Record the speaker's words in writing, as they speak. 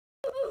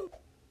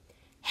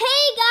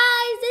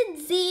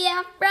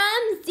Zia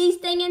from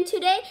Thang, and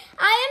today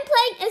I am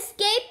playing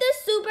Escape the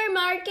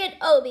Supermarket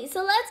Obby.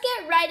 So let's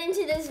get right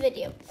into this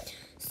video.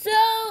 So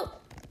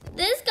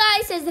this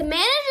guy says the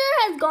manager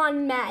has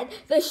gone mad.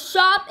 The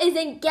shop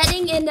isn't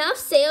getting enough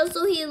sales,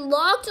 so he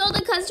locked all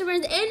the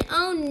customers in.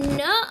 Oh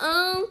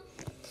no.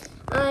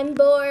 I'm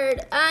bored.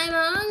 I'm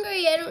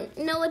hungry. I don't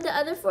know what the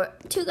other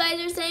two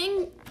guys are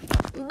saying.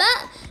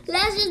 But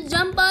let's just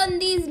jump on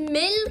these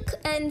milk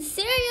and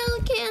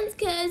cereal cans,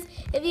 because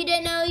if you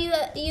didn't know,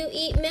 you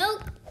eat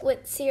milk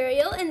with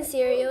cereal and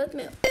cereal with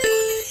milk.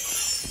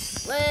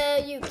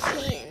 Well, you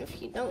can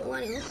if you don't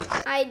want to.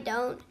 I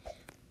don't.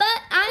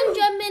 But I'm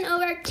jumping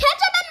over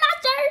ketchup and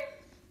mustard,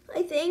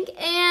 I think.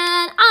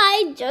 And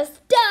I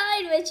just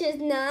died, which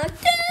is not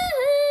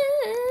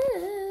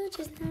good. Which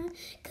is not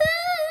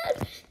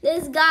good.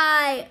 This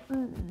guy,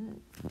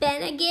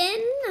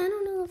 Bennigan, I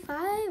don't know,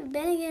 5?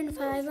 Bennigan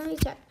 5, let me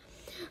check.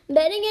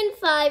 Bennigan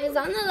 5 is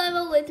on the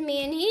level with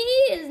me, and he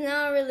is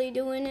not really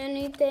doing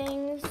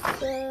anything,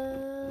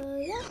 so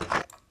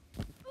yeah.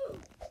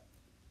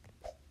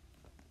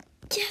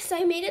 Yes,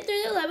 I made it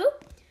through the level,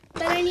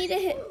 but I need to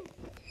hit.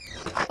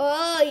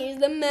 Oh, here's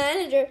the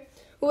manager.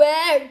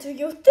 Where do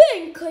you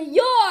think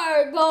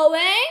you're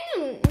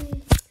going?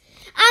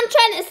 I'm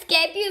trying to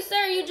escape you,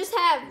 sir. You just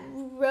have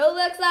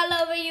Roblox all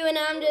over you, and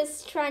I'm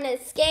just trying to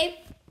escape.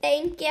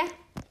 Thank you.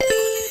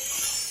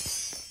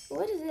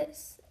 What is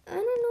this? I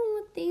don't know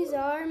what these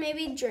are.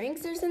 Maybe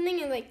drinks or something,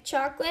 and like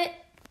chocolate,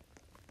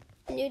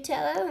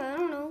 Nutella. I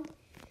don't know.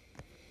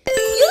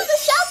 Use the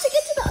shelf to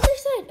get to the other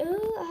side.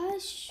 Oh, I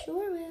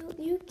sure will.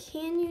 You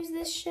can use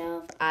this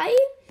shelf.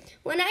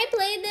 When I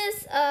played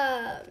this,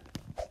 I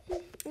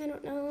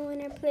don't know.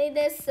 When I played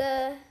this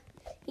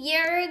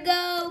year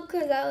ago,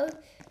 because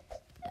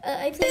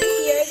I played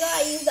this year ago,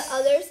 I used the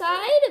other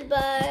side,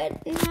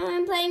 but now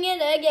I'm playing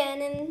it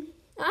again, and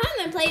I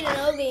haven't played an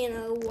Obby in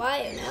a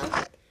while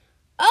now.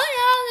 Oh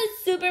no, the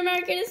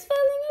supermarket is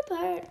falling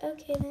apart.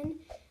 Okay then.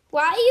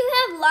 Why do you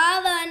have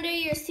lava under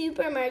your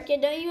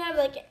supermarket? Don't you have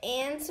like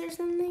ants or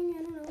something?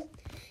 I don't know.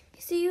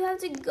 So you have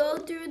to go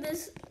through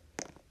this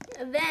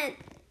event.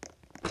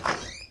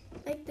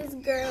 Like this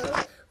girl.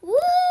 Woo!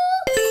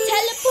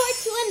 Teleport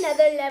to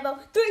another level.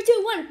 3,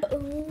 2, 1.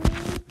 Boom.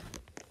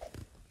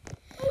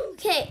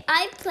 Okay,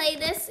 I play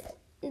this.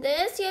 You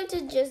have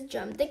to just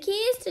jump. The key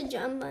is to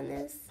jump on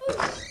this.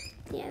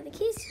 Yeah, the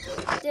key is to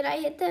jump. Did I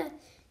hit the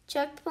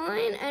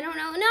checkpoint? I don't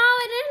know. No,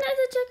 I didn't hit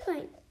the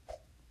checkpoint.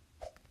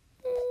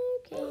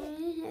 Okay, I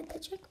didn't hit the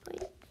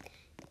checkpoint.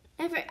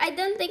 I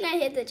don't think I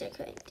hit the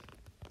checkpoint.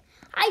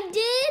 I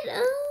did?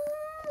 Oh,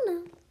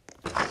 no.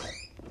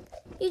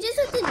 You just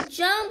have to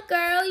jump,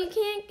 girl. You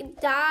can't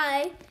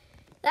die.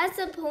 That's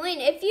the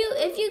point. If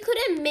you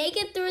couldn't make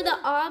it through the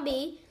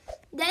obby,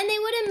 then they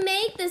wouldn't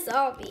make this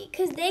obby,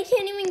 because they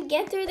can't even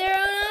get through their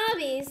own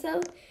obby.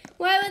 So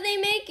why would they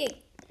make it?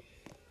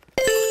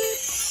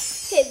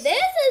 Okay, this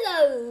is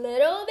a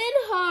little bit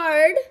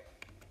hard.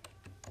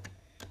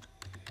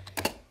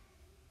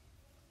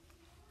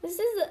 This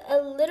is a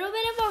little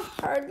bit of a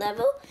hard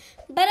level,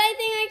 but I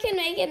think I can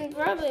make it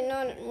probably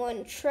not in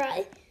one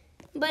try.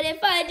 But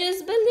if I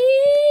just believe,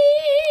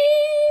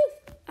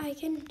 I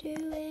can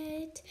do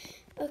it.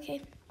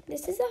 Okay,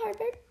 this is the hard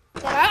part.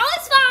 Then I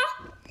always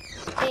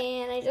fall.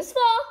 And I just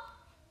fall.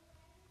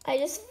 I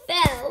just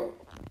fell.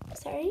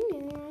 Sorry.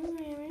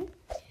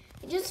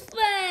 I just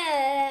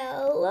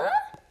fell.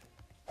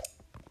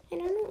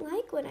 And I don't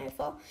like when I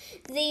fall.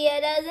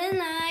 Zia doesn't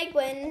like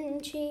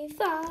when she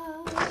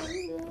falls.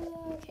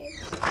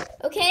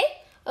 Okay,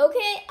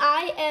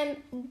 I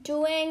am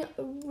doing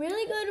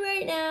really good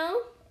right now.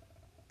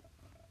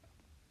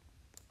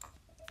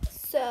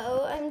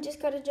 So I'm just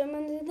gotta jump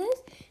onto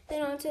this,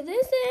 then onto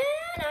this,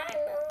 and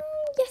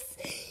yes,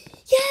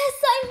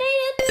 I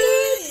made it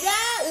through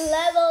that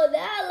level.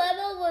 That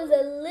level was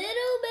a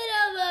little bit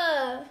of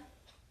a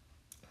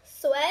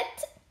sweat.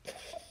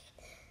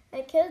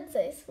 I could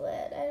say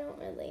sweat, I don't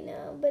really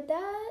know, but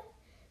that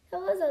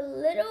was a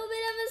little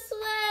bit of a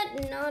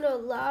sweat, not a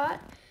lot.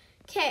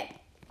 Okay.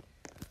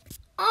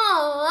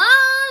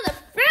 Oh, the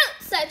fruit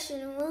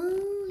section.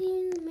 Oh,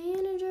 here's the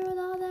manager with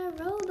all that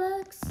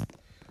Robux.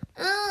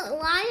 Oh,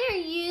 why are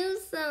you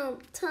so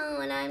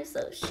tall and I'm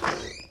so short?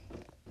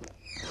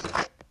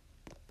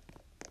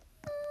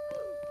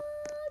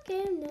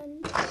 Okay, I'm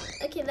done.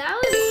 Okay, that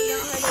was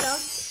not hard at all.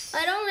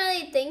 I don't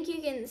really think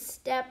you can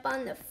step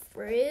on the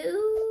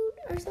fruit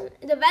or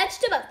something. The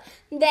vegetables.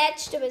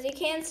 Vegetables. You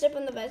can't step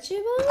on the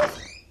vegetables.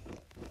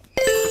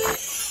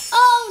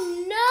 Oh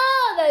no!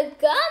 The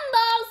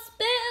gumball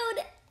spilled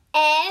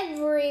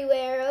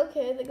everywhere.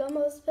 Okay, the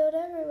gumball spilled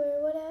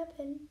everywhere. What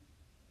happened?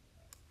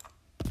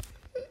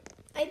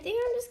 I think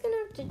I'm just gonna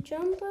have to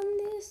jump on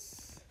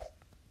this.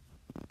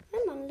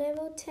 I'm on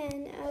level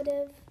 10 out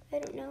of, I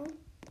don't know.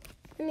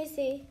 Let me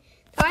see.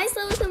 The highest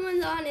level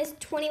someone's on is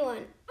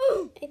 21.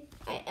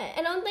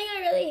 I don't think I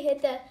really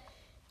hit the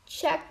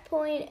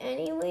checkpoint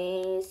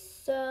anyway,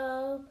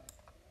 so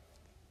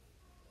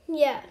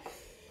yeah.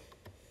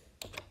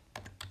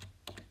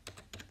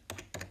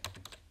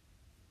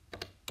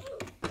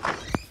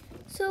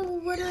 So So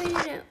what do I do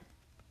now?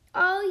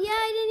 Oh yeah,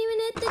 I didn't even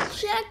hit the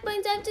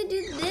checkpoints. I have to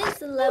do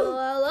this level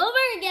all over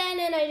again,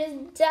 and I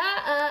just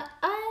died.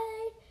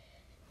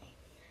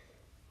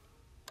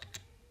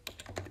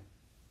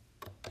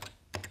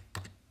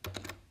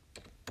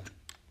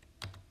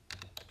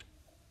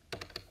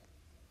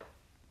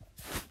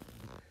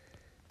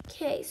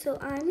 Okay, so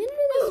I'm gonna do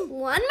this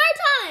one more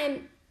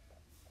time,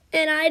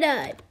 and I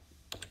died.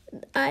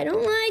 I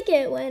don't like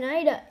it when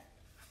I die.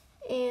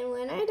 And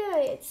when I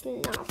die, it's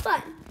not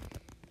fun.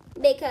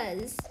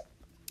 Because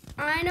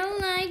I don't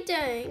like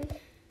dying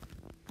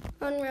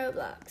on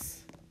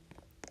Roblox.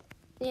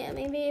 Yeah,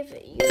 maybe if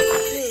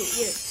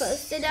you're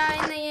supposed to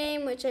die in the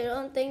game, which I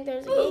don't think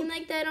there's a game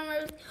like that on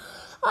Roblox.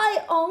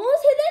 I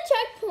almost hit the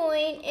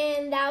checkpoint,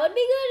 and that would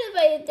be good if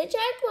I hit the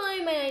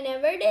checkpoint, but I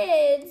never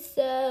did.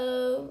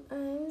 So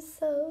I'm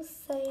so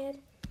sad.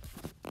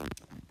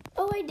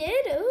 Oh, I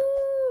did?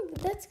 Oh,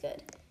 that's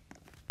good.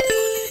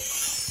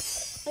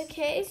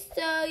 Okay,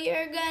 so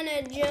you're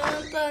gonna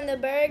jump on the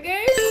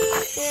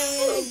burgers, and I'm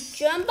gonna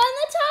jump on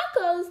the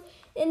tacos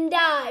and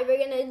die. We're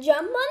gonna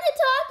jump on the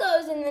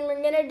tacos, and then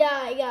we're gonna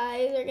die,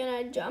 guys. We're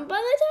gonna jump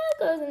on the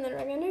tacos, and then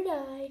we're gonna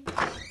die.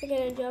 We're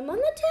gonna jump on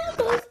the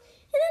tacos,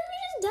 and then we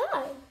just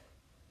die.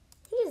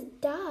 We just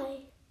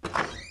die.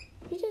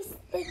 We just,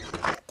 like,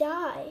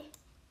 die.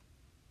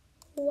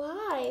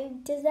 Why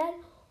does that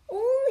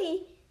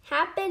only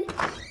happen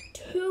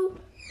to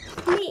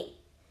me?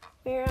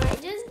 Where I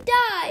just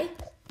die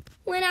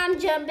when I'm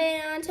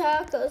jumping on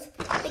tacos.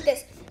 Like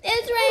this.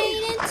 It's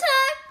raining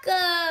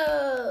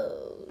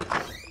tacos.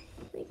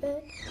 Like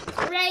that.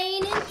 It's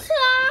raining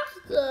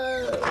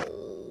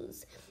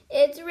tacos.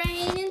 It's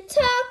raining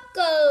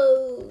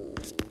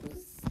tacos.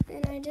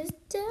 And I just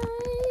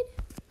died.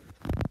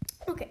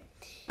 Okay.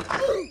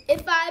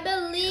 If I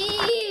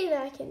believe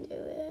I can do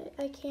it,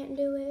 I can't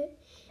do it.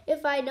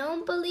 If I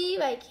don't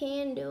believe, I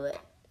can do it.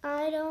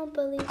 I don't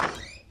believe.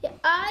 Yeah,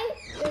 I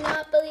do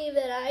not believe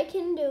that I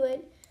can do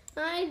it.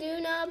 I do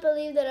not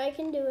believe that I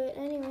can do it.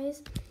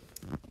 Anyways.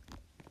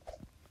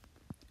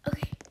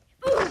 Okay.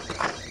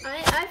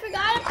 I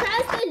forgot to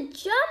press the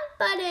jump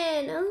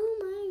button. Oh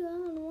my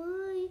god,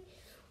 why?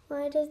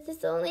 Why does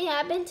this only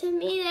happen to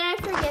me that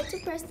I forget to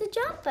press the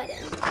jump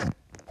button?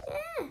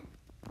 Yeah.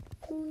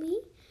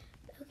 Me?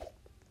 Okay.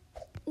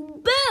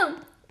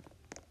 Boom!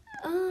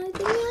 I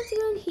think we have to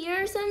go in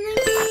here or something.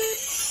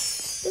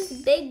 This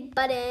big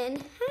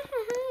button.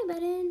 Hi,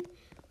 button.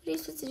 What are you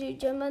supposed to do?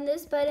 Jump on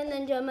this button,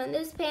 then jump on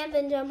this pant,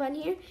 then jump on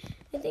here.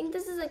 I think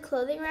this is a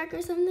clothing rack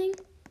or something.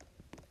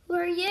 Who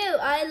are you?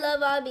 I love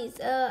obbies.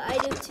 I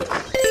do too.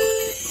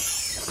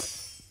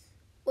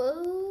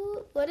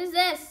 Whoa, what is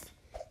this?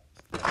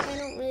 I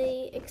don't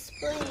really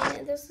explain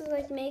it. This is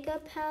like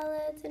makeup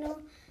palettes and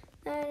all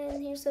that.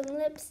 And here's some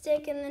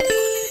lipstick, and then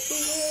these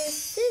are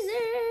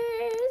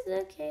scissors.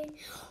 Okay.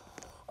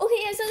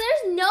 Okay, so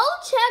there's no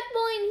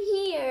checkpoint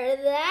here.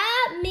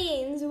 That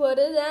means, what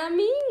does that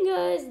mean,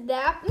 guys?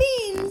 That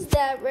means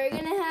that we're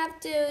going to have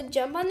to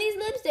jump on these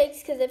lipsticks,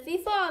 because if we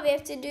fall, we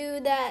have to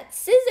do that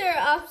scissor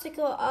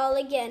obstacle all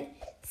again.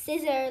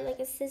 Scissor, like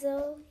a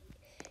sizzle.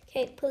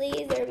 Okay,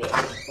 please, there'll be a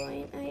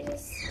checkpoint. I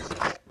just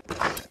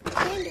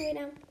can't do it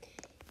now.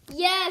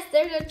 Yes,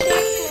 there's a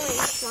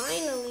checkpoint.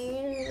 Finally,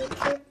 there's a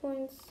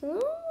checkpoint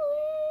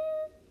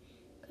somewhere.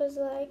 Because,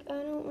 like,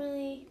 I don't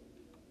really...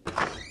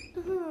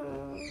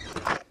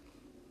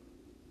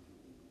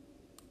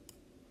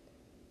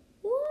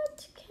 What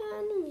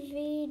can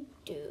we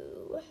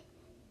do?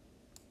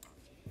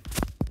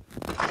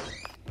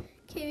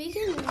 Okay, we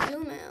can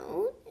zoom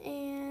out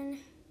and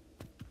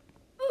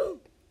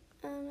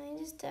I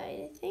just died,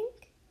 I think.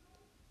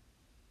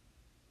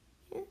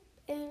 Yep,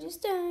 and I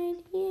just died.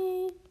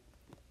 Yay.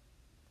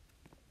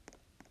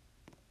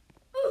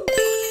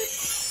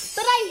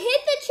 But I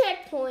hit the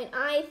checkpoint.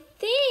 I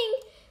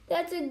think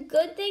that's a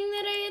good thing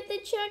that I hit the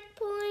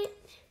checkpoint.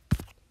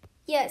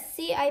 Yes,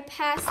 see, I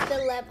passed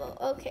the level.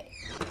 Okay.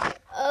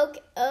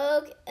 Okay,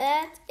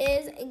 that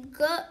is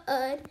good.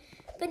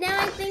 But now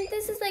I think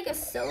this is like a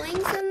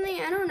sewing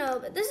something. I don't know,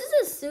 but this is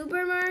a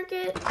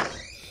supermarket.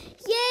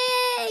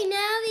 Yay!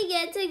 Now we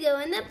get to go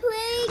in the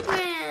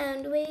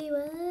playground. Wait,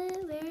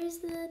 what? Where's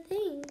the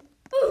thing?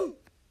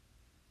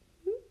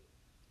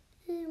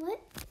 What?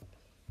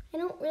 I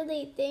don't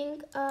really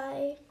think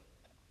I...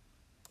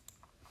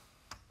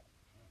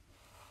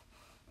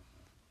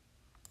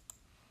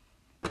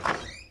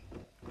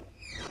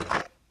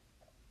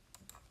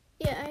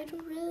 Yeah, I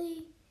don't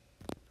really...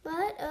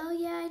 What? Oh,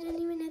 yeah, I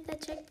didn't even hit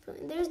that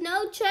checkpoint. There's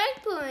no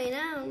checkpoint.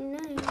 Oh, no.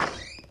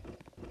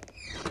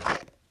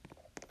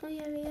 Oh,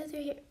 yeah, we go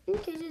through here.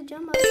 Okay, just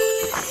jump up.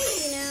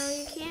 You know,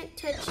 you can't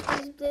touch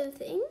these blue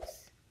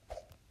things.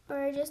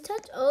 Or just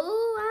touch...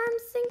 Oh, I'm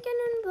sinking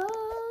in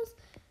balls.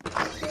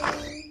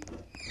 Okay.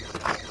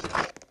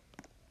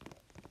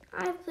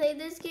 I've played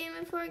this game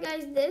before,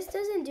 guys. This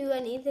doesn't do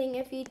anything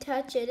if you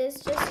touch it.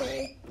 It's just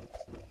a...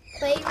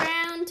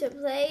 playground to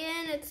play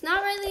in. It's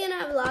not really gonna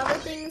have lava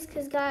things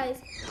because,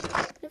 guys,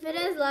 if it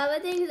has lava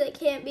things, it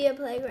can't be a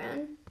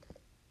playground.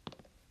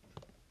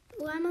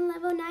 Oh, I'm on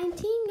level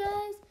 19,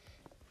 guys.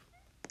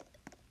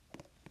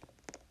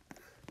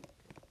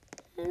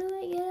 How do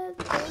I get up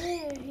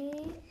there?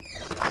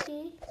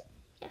 Hey.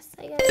 Yes,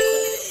 I got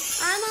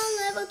it. I'm on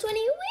level 20.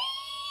 Whee!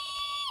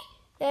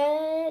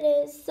 That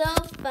is so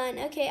fun.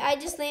 Okay, I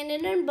just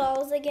landed on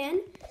balls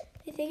again.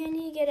 I think I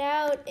need to get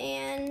out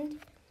and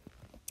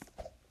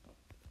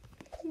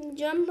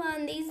jump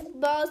on these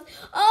balls.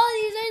 Oh,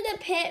 these are the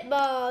pit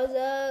balls.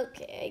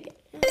 Okay, I get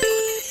it. I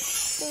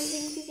don't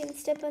think you can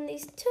step on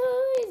these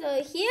toys.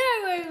 Oh,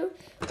 here where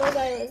I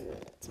was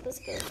supposed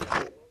to go.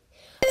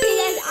 Okay,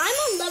 guys, I'm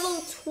on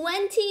level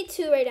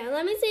 22 right now.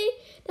 Let me see.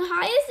 The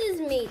highest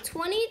is me,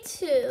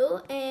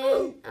 22,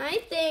 and I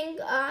think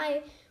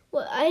I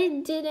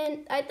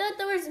thought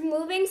there was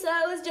moving, so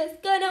I was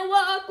just gonna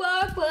walk.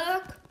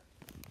 But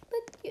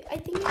I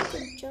think you have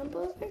to jump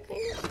over,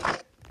 kind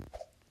of.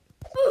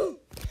 No,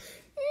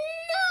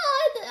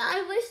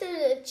 I wish there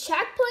was a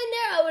checkpoint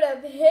there. I would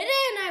have hit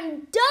it, and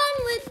I'm done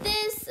with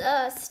this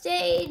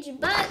stage,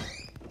 but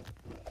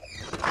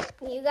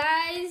you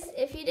guys,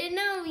 if you didn't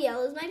know,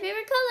 yellow is my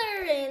favorite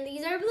color, and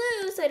these are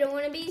blue, so I don't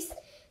want to be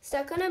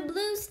stuck on a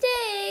blue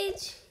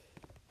stage.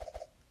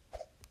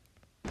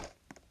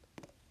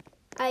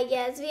 I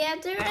guess we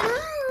have to run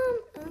home.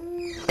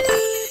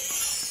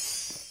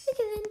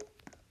 Okay then.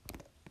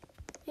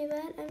 Hey,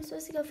 bud, I'm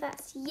supposed to go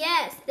fast.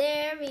 Yes,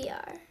 there we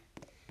are.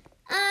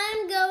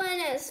 I'm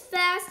going as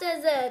fast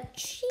as a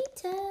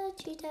cheetah.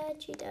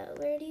 Cheetah.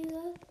 Where do you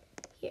go?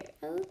 Here.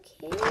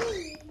 Okay.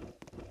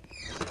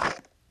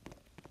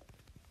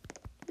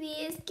 We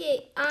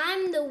escape.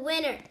 I'm the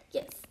winner.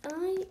 Yes,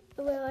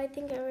 I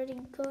think I already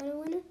got a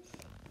winner.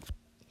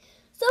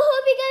 So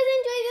hope you guys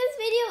enjoyed this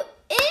video.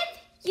 If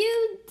you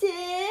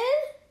did,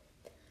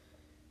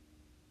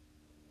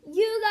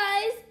 you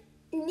guys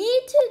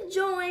need to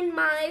join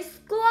my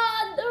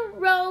squad, the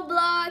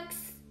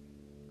Roblox.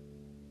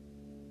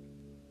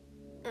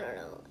 I don't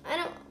know. I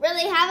don't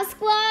really have a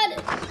squad.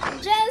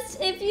 Just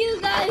if you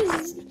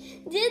guys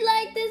did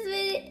like this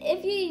video,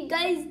 if you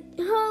guys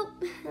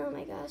hope, oh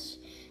my gosh.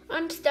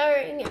 I'm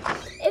starting.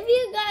 If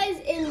you guys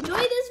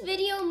enjoyed this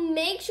video,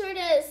 make sure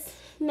to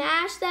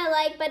smash that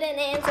like button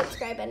and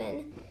subscribe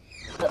button.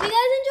 Hope you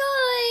guys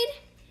enjoyed.